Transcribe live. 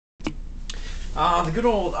The good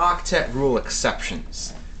old octet rule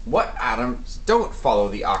exceptions. What atoms don't follow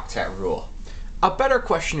the octet rule? A better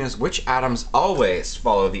question is, which atoms always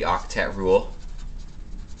follow the octet rule?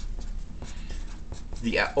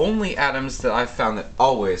 The only atoms that I've found that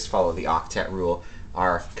always follow the octet rule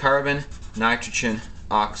are carbon, nitrogen,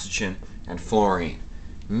 oxygen, and fluorine.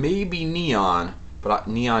 Maybe neon, but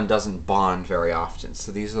neon doesn't bond very often,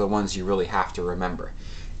 so these are the ones you really have to remember.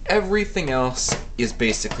 Everything else is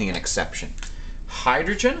basically an exception.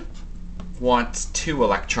 Hydrogen wants 2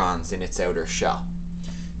 electrons in its outer shell.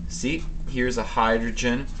 See, here's a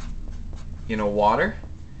hydrogen in a water.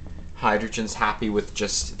 Hydrogen's happy with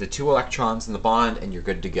just the 2 electrons in the bond, and you're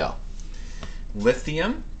good to go.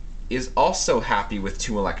 Lithium is also happy with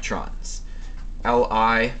 2 electrons.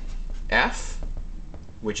 LiF,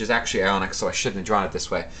 which is actually ionic, so I shouldn't have drawn it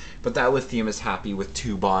this way, but that lithium is happy with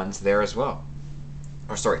 2 bonds there as well.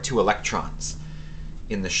 Or sorry, 2 electrons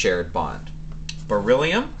in the shared bond.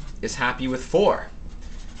 Beryllium is happy with 4.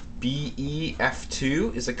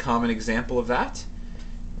 BeF2 is a common example of that.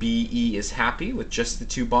 Be is happy with just the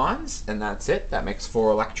 2 bonds, and that's it. That makes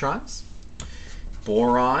 4 electrons.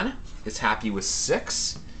 Boron is happy with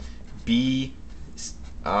 6.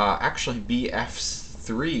 Actually,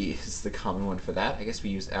 BF3 is the common one for that. I guess we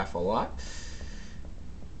use F a lot.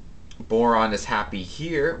 Boron is happy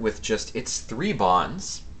here with just its 3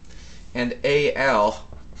 bonds. And Al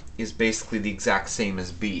is basically the exact same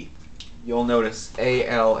as B. You'll notice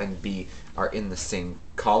Al and B are in the same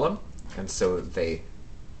column, and so they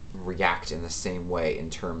react in the same way in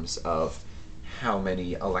terms of how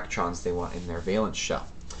many electrons they want in their valence shell.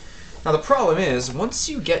 Now the problem is, once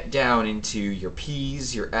you get down into your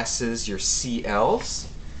P's, your S's, your Cl's,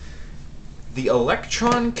 the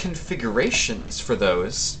electron configurations for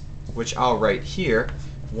those, which I'll write here,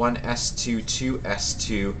 1s2,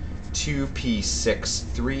 2s2, 2p6,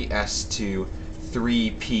 3s2,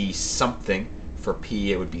 3p something. For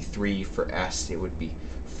p it would be 3, for s it would be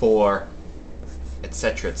 4,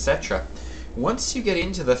 etc., etc. Once you get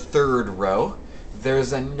into the 3rd row,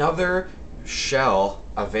 there's another shell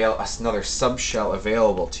another subshell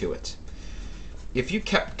available to it. If you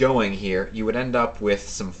kept going here, you would end up with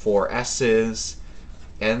some 4s's,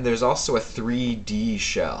 and there's also a 3d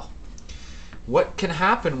shell. What can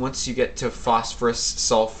happen once you get to phosphorus,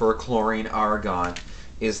 sulfur, chlorine, argon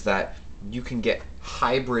is that you can get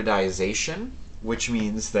hybridization, which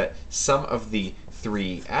means that some of the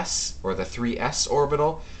 3s, or the 3s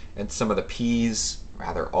orbital, and some of the p's,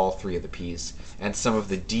 rather all 3 of the p's, and some of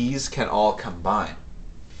the d's can all combine.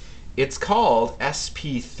 It's called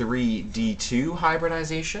Sp3d2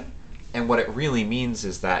 hybridization, and what it really means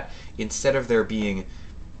is that instead of there being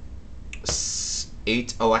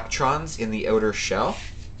 8 electrons in the outer shell,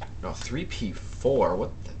 no, 3p4,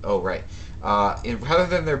 what the, oh right, rather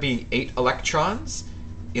than there being 8 electrons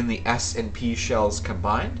in the s and p shells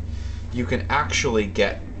combined, you can actually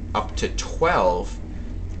get up to 12,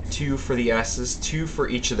 2 for the s's, 2 for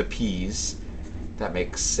each of the p's, that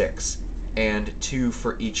makes 6, and 2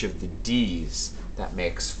 for each of the d's, that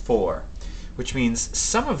makes 4. Which means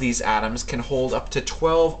some of these atoms can hold up to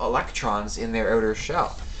 12 electrons in their outer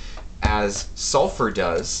shell, as sulfur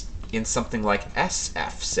does in something like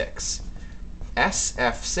SF6.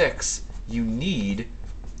 SF6, you need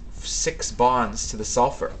 6 bonds to the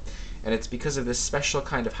sulfur. And it's because of this special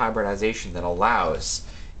kind of hybridization that allows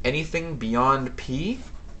anything beyond P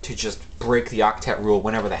to just break the octet rule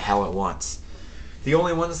whenever the hell it wants. The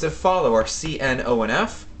only ones that follow are C, N, O, and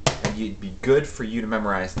F, and it'd be good for you to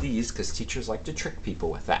memorize these because teachers like to trick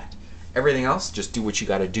people with that. Everything else, just do what you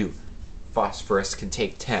gotta do. Phosphorus can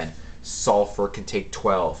take 10, sulfur can take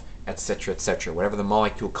 12, etc., etc. Whatever the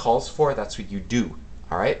molecule calls for, that's what you do.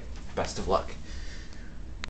 Alright? Best of luck.